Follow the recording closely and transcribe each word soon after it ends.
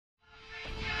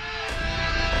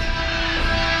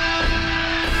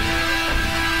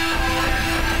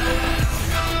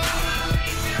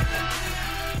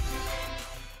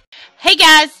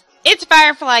guys, it's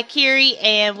Firefly Ky,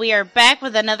 and we are back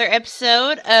with another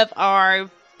episode of our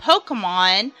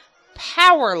Pokemon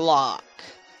PowerLocke.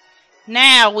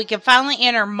 Now, we can finally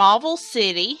enter Marvel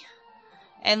City,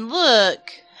 and look,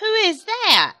 who is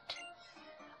that?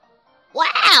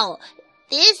 Wow,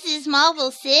 this is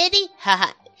Marvel City?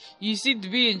 Haha, you seem to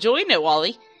be enjoying it,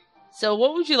 Wally. So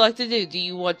what would you like to do? Do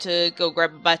you want to go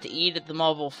grab a bite to eat at the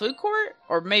Marvel food court?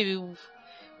 Or maybe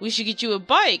we should get you a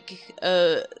bike,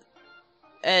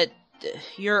 at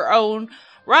your own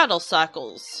rattle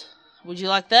cycles. Would you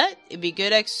like that? It'd be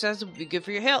good exercise. It would be good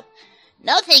for your health.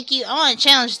 No, thank you. I want to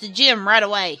challenge the gym right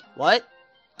away. What?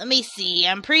 Let me see.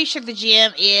 I'm pretty sure the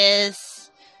gym is...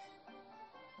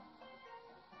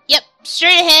 Yep,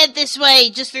 straight ahead this way,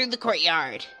 just through the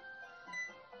courtyard.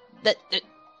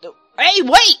 Hey,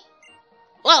 wait!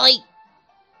 Wally!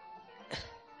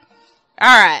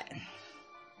 Alright,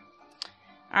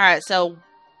 so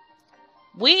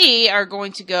we are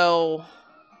going to go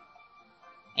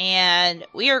and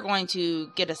we are going to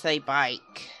get us a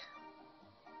bike.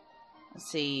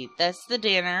 Let's see, that's the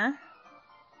dinner.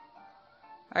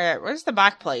 Alright, where's the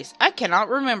bike place? I cannot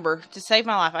remember to save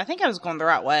my life. I think I was going the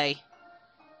right way.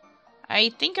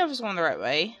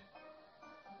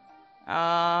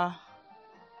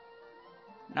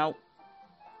 Nope.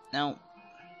 Nope.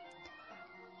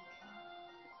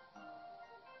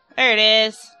 There it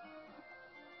is.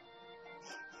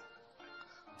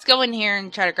 Let's go in here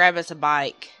and try to grab us a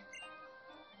bike.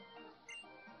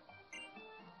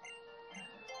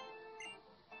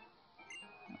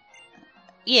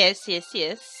 Yes.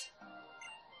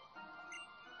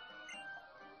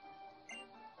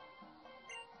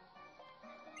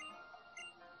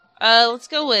 Let's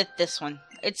go with this one.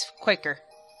 It's quicker.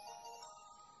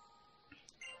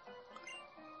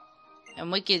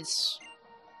 And we could...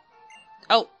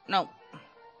 Oh, no.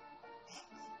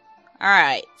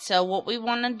 Alright, so what we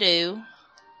want to do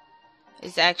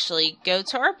is actually go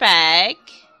to our bag.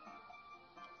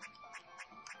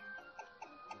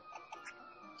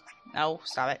 No,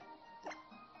 stop it.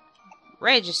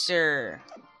 Register.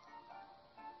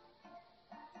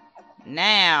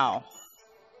 Now.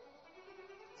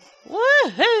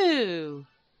 Woohoo!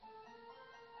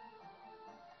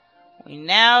 We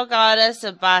now got us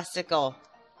a bicycle.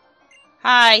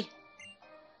 Hi.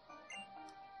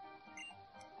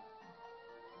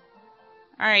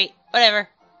 Alright, whatever.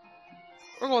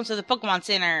 We're going to the Pokemon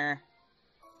Center.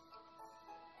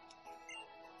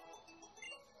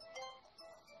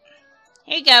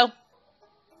 Here you go.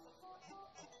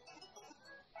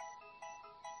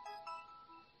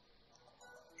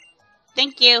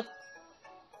 Thank you.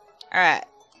 Alright.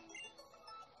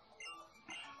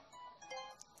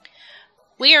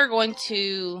 We are going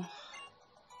to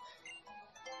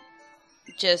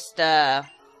just, there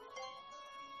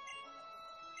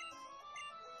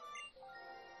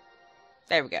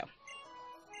we go.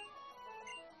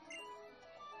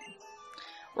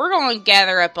 We're going to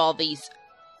gather up all these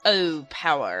O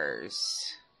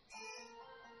powers.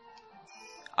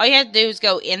 All you have to do is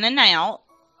go in and out.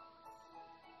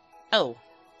 Oh.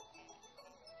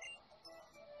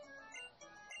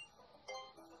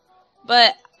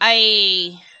 But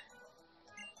I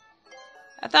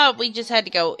thought we just had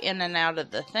to go in and out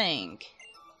of the thing.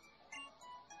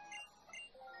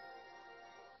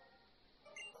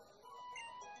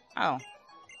 Oh.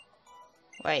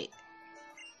 Wait.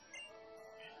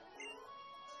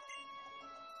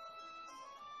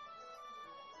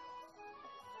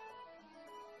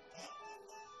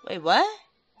 Wait, what?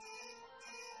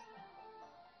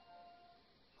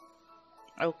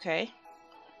 Okay.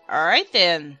 Alright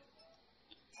then.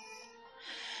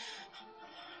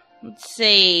 Let's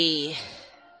see.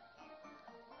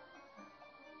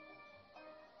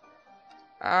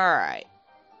 Alright.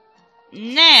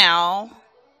 Now,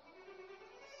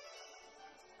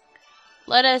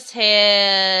 let us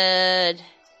head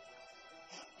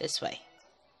this way.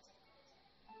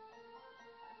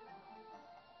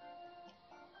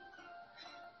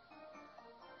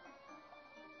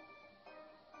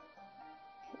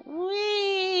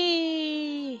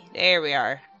 Whee! There we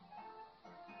are.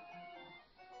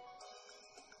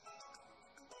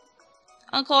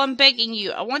 Uncle, I'm begging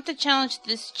you. I want to challenge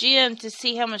this gym to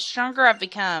see how much stronger I've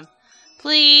become.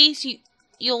 Please,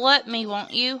 you'll let me,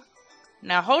 won't you?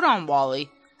 Now, hold on, Wally.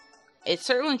 It's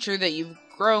certainly true that you've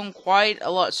grown quite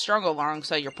a lot stronger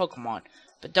alongside your Pokemon.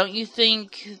 But don't you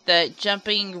think that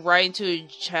jumping into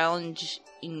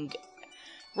challenging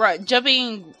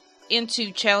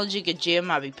a gym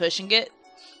might be pushing it?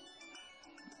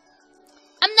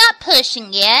 I'm not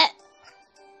pushing yet.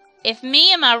 If it's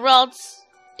me and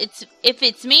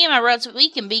my rods, we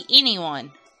can beat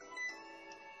anyone.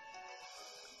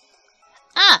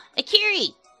 Ah,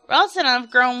 Akiri! Ross and I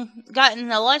have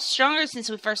gotten a lot stronger since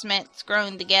we first met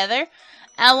growing together.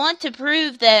 I want to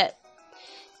prove that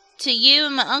to you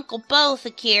and my uncle both,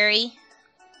 Akiri.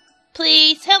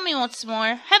 Please, help me once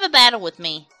more. Have a battle with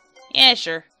me. Yeah,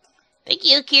 sure. Thank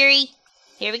you, Akiri.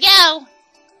 Here we go.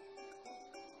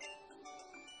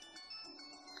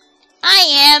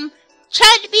 I am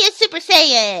trying to be a Super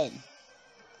Saiyan.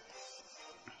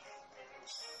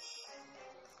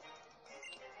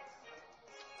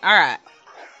 Alright.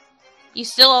 You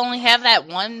still only have that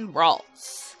one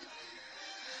Ross.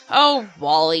 Oh,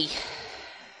 Wally.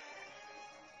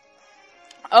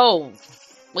 Oh,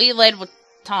 we led with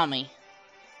Tommy.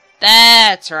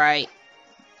 That's right.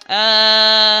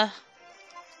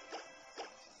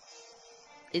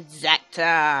 Exact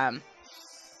time.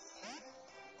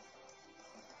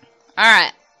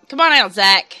 Alright. Come on out,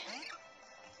 Zach.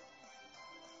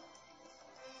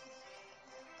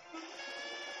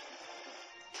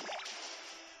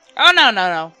 Oh,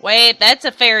 no. Wait, that's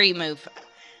a fairy move.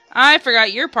 I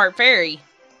forgot you're part fairy.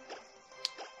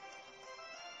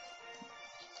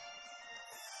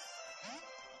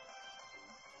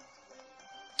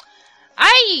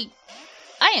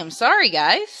 I am sorry,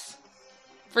 guys.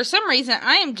 For some reason,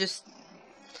 I am just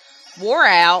wore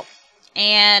out,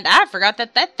 and I forgot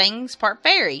that thing's part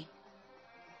fairy.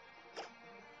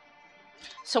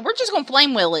 So we're just gonna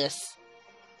flame wheel this.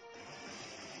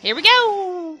 Here we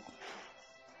go.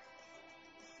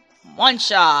 One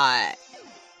shot.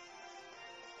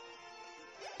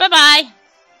 Bye-bye.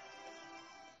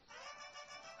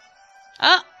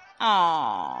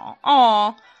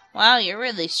 Aw. Wow, you're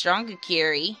really strong,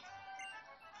 Akiri.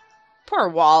 Poor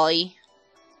Wally.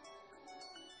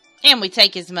 And we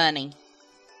take his money.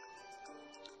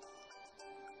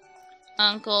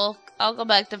 Uncle, I'll go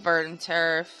back to Verdant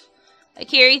Turf.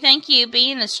 Akiri, thank you.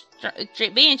 Being a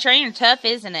trainer tough,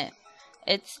 isn't it?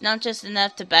 It's not just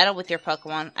enough to battle with your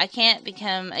Pokemon. I can't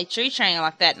become a tree trainer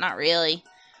like that, not really.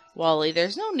 Wally,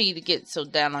 there's no need to get so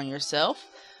down on yourself.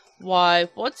 Why,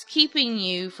 what's keeping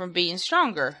you from being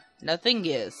stronger? Nothing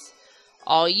is.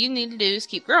 All you need to do is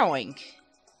keep growing.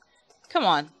 Come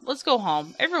on, let's go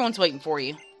home. Everyone's waiting for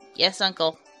you. Yes,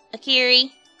 Uncle.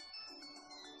 Akiri,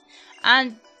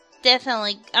 I'm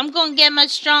gonna get much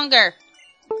stronger.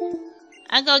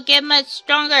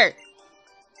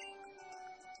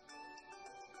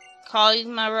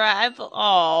 Calling my rival.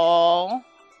 Aww.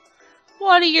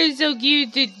 What are you so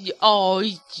cute? Oh,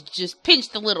 you just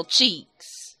pinched the little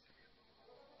cheeks.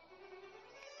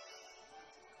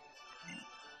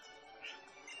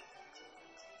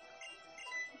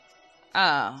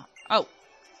 Oh.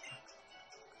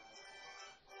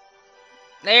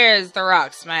 There's the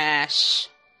rock smash.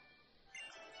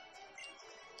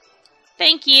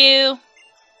 Thank you.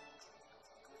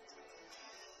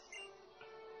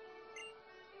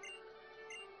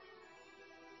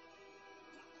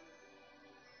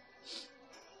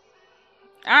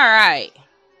 Alright.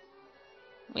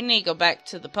 We need to go back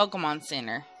to the Pokemon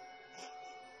Center.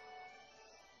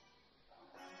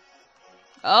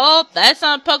 Oh, that's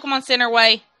not a Pokemon Center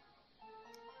way.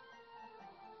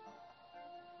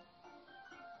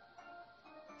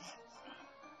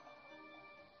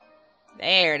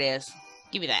 There it is.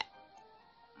 Give me that.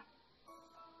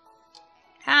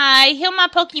 Hi, heal my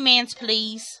Pokemons,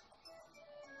 please.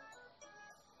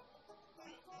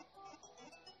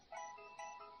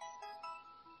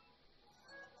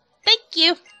 Thank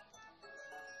you.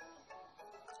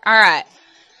 Alright.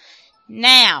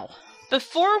 Now,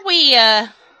 before we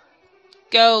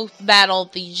go battle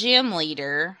the gym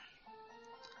leader,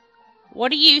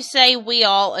 what do you say we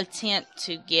all attempt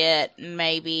to get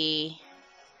maybe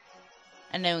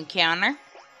a new encounter?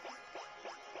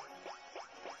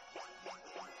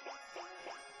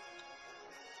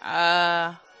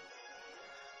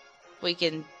 We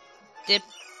can dip.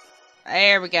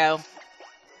 There we go.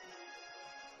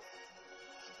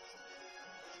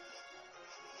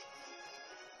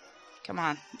 Come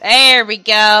on. There we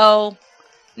go.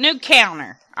 New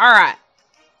counter. Alright.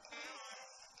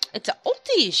 It's a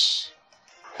Ultish.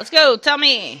 Let's go. Tell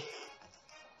me.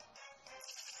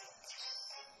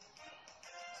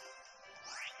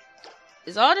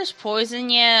 Is Oddish poison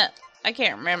yet? I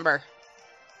can't remember.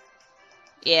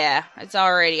 Yeah, it's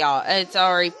already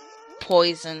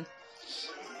poison.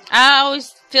 I always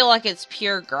feel like it's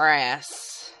pure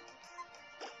grass.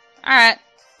 Alright,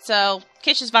 so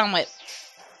catch his Vine Whip.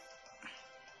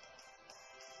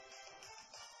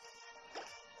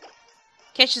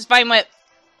 Catch his Vine Whip.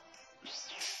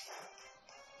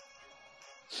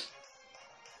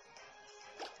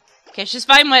 Catch his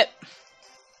Vine Whip.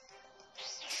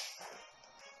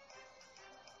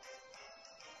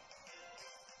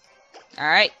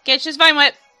 Catch this Vine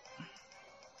Whip.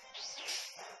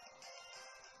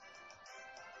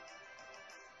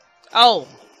 Oh,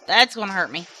 that's gonna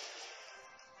hurt me.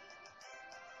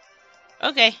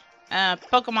 Okay.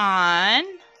 Pokemon.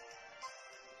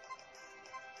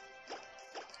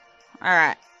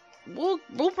 Alright.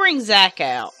 We'll bring Zach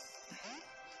out.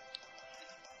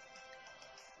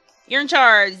 You're in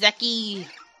charge, Zachy.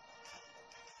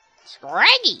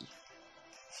 Scraggy.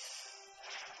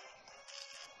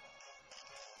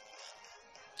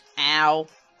 Ow.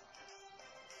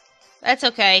 That's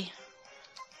okay.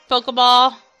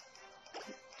 Pokeball.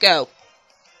 Go.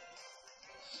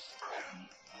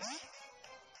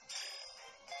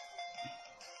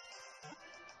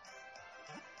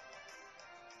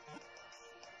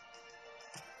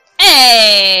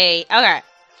 Hey! Okay.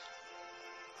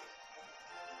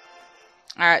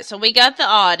 Alright, so we got the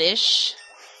Oddish.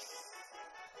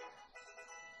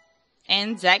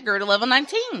 And Zach grew to level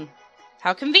 19.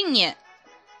 How convenient.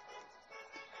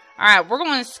 Alright, we're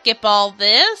going to skip all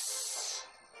this.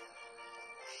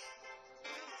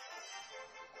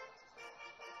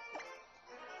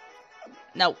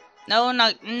 No.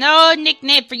 No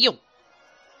nickname for you.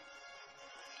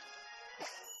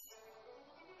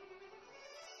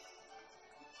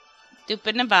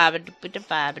 Doopin' and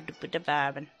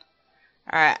vibin'.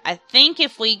 Alright, I think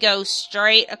if we go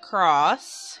straight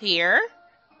across here,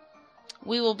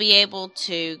 we will be able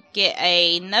to get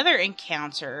another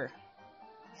encounter.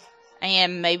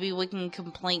 And maybe we can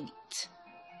complete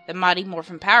the Mighty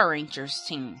Morphin Power Rangers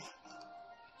team.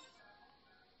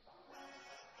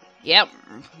 Yep,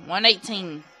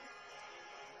 118.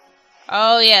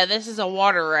 Oh yeah, this is a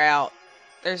water route.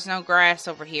 There's no grass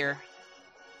over here.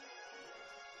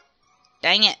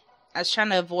 Dang it. I was trying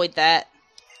to avoid that.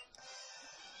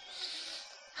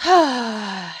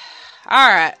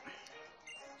 Alright.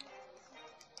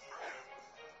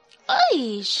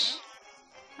 Oish.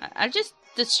 I just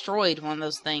destroyed one of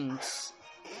those things.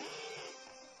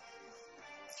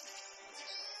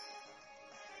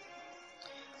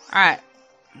 Alright.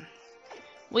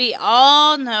 We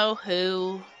all know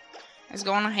who is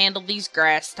going to handle these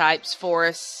grass types for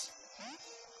us.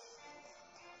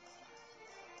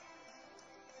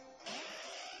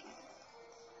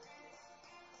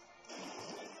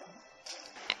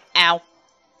 Ow.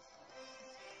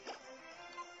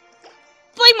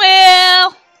 Flame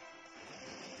Wheel!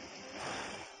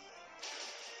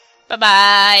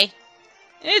 Bye-bye.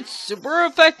 It's super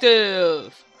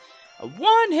effective. A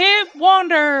one-hit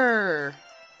wonder.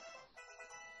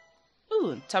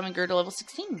 Ooh, Tommy grew to level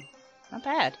 16. Not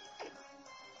bad.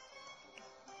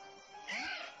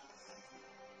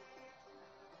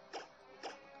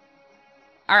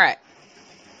 Alright.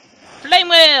 Flame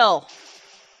Wheel!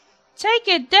 Take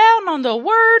it down on the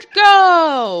word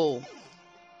go!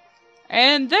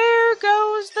 And there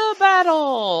goes the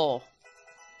battle!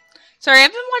 Sorry,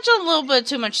 I've been watching a little bit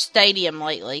too much Stadium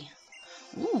lately.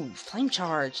 Ooh, Flame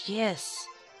Charge, yes.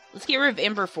 Let's get rid of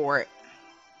Ember for it.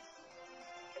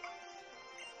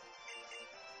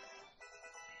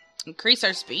 Increase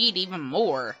our speed even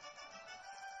more.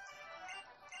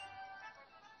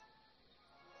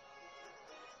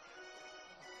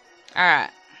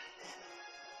 Alright.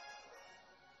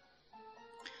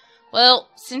 Well,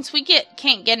 since we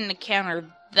can't get an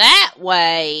encounter that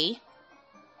way,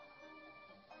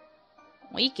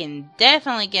 we can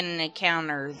definitely get an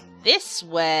encounter this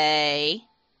way.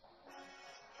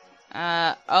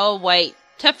 Oh wait,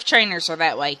 tough trainers are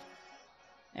that way.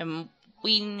 And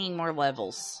we need more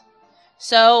levels.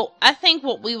 So, I think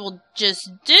what we will just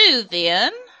do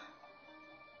then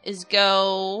is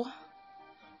go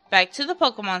back to the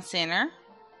Pokemon Center.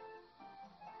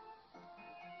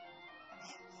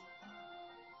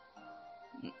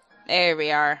 There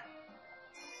we are.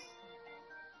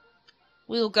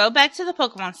 We will go back to the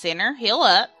Pokemon Center, heal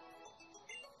up.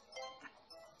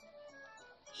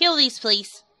 Heal these,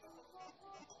 please.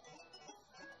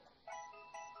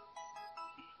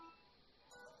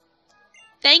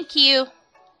 Thank you.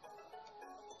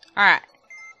 Alright.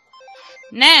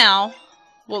 Now,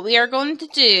 what we are going to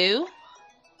do...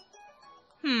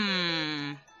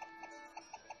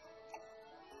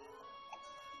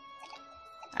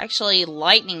 Actually,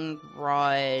 Lightning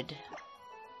Rod.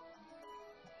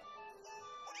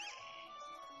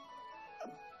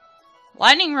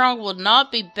 Lightning Rod will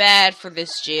not be bad for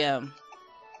this gym.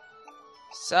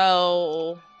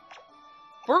 So,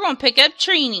 we're going to pick up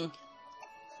Trini.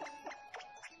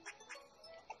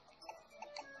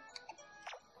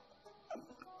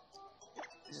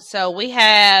 So, we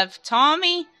have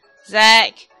Tommy,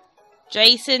 Zach,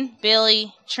 Jason,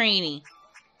 Billy, Trini.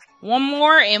 One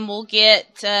more and we'll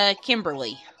get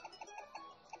Kimberly.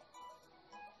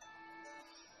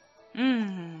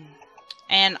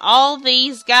 And all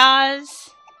these guys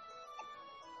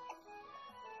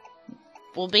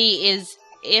will be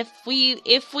if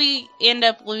we end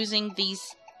up losing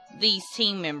these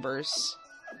team members.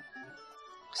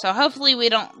 So hopefully we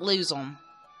don't lose them.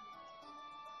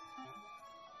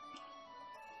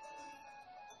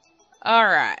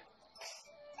 Alright.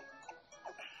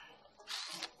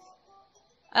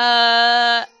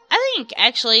 I think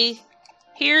actually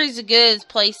here's a good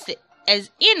place as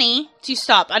any to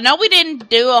stop. I know we didn't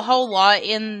do a whole lot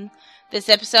in this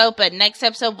episode, but next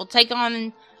episode we'll take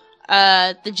on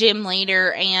the gym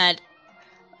leader and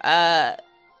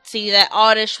see that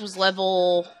Oddish was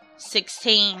level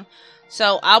 16.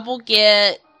 So I will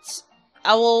get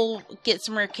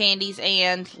some rare candies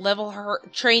and level her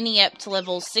training up to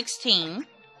level 16.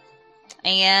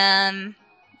 And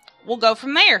we'll go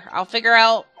from there. I'll figure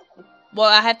out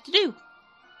what I have to do.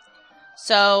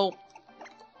 So,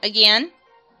 again,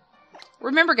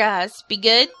 remember guys, be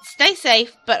good, stay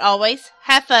safe, but always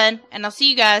have fun, and I'll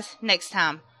see you guys next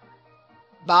time.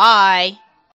 Bye!